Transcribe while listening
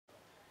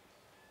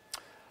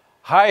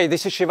Hi,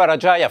 this is Shiva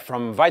Rajaya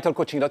from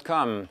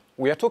vitalcoaching.com.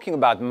 We are talking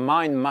about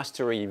mind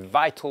mastery,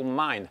 vital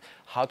mind,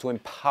 how to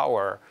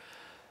empower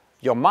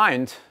your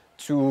mind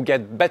to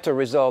get better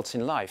results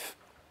in life.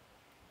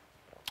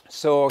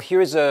 So here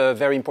is a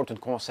very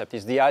important concept,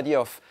 is the idea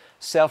of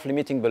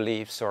self-limiting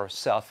beliefs or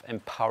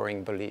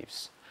self-empowering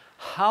beliefs.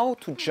 How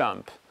to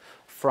jump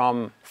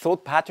from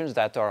thought patterns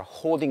that are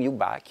holding you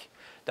back,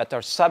 that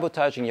are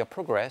sabotaging your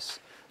progress,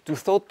 to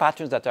thought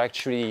patterns that are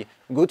actually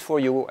good for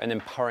you and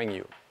empowering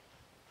you.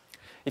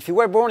 If you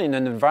were born in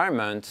an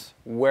environment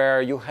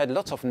where you had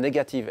lots of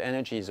negative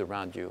energies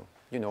around you,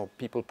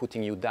 people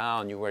putting you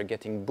down, you were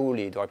getting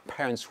bullied, or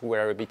parents who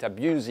were a bit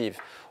abusive,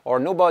 or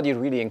nobody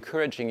really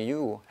encouraging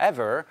you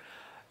ever,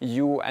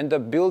 you end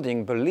up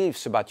building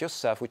beliefs about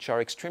yourself which are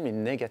extremely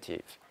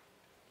negative.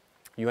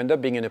 You end up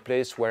being in a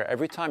place where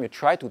every time you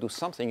try to do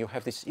something, you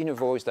have this inner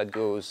voice that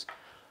goes,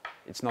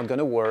 it's not going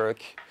to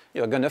work,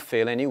 you're going to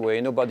fail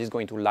anyway, nobody's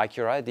going to like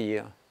your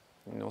idea.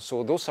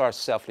 So those are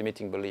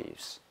self-limiting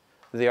beliefs.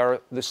 They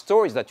are the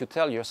stories that you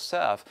tell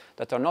yourself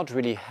that are not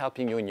really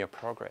helping you in your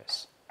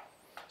progress.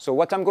 So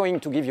what I'm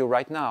going to give you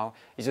right now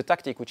is a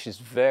tactic which is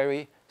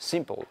very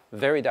simple,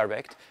 very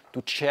direct,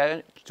 to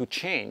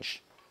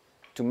change,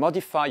 to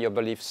modify your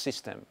belief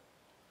system.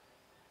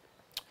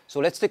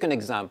 So let's take an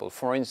example.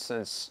 For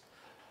instance,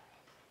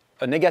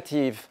 a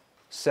negative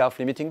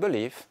self-limiting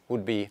belief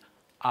would be,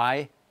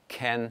 I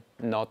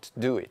cannot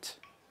do it.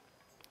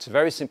 It's a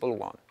very simple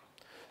one.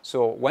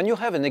 So when you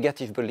have a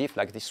negative belief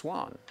like this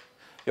one,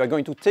 you are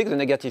going to take the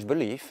negative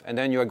belief and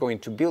then you are going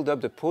to build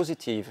up the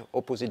positive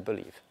opposite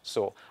belief.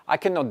 So, I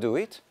cannot do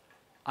it,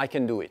 I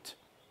can do it.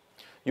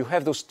 You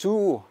have those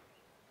two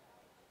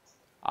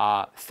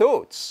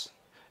thoughts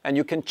and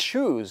you can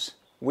choose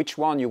which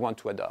one you want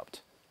to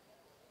adopt.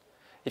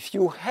 If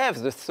you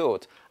have the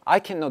thought, I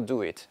cannot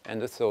do it,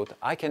 and the thought,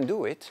 I can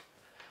do it,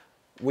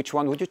 which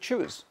one would you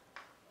choose?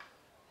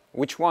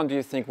 Which one do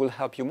you think will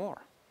help you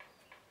more?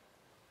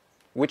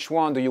 Which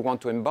one do you want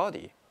to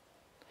embody?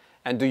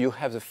 And do you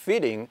have the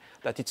feeling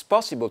that it's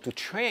possible to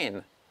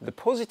train the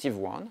positive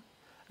one,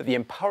 the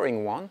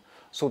empowering one,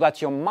 so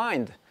that your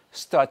mind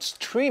starts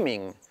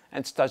streaming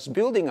and starts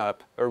building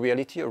up a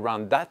reality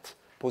around that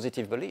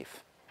positive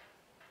belief?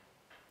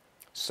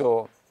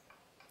 So,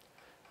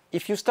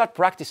 if you start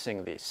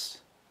practicing this,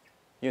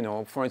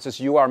 for instance,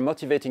 you are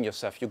motivating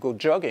yourself, you go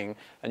jogging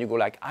and you go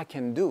like, I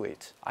can do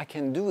it, I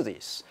can do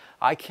this,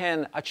 I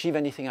can achieve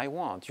anything I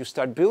want. You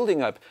start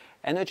building up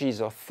energies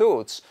or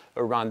thoughts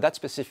around that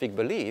specific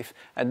belief,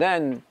 and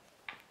then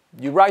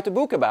you write a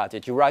book about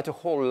it, you write a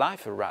whole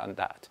life around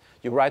that.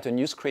 You write a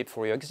new script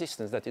for your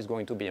existence that is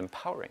going to be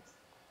empowering.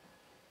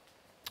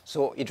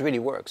 So it really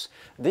works.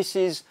 This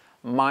is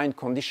mind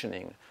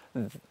conditioning.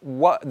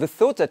 The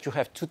thoughts that you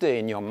have today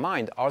in your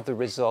mind are the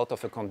result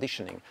of a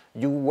conditioning.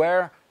 You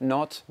were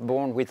not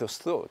born with those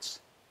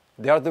thoughts.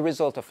 They are the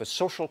result of a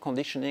social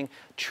conditioning,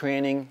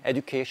 training,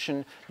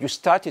 education. You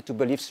started to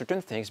believe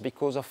certain things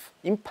because of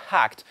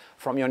impact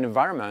from your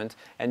environment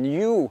and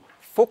you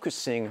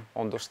focusing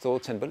on those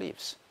thoughts and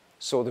beliefs.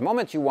 So the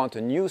moment you want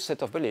a new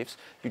set of beliefs,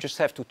 you just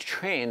have to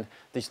train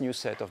this new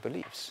set of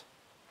beliefs.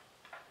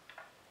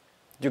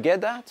 Do you get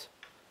that?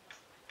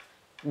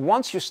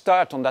 Once you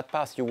start on that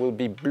path, you will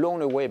be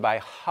blown away by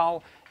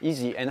how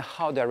easy and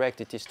how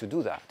direct it is to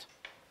do that.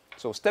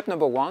 So step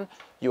number one,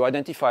 you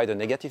identify the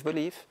negative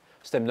belief.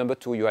 Step number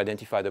two, you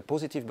identify the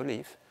positive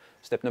belief.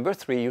 Step number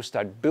three, you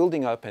start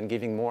building up and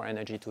giving more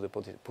energy to the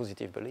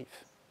positive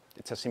belief.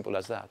 It's as simple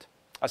as that.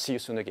 I'll see you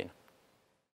soon again.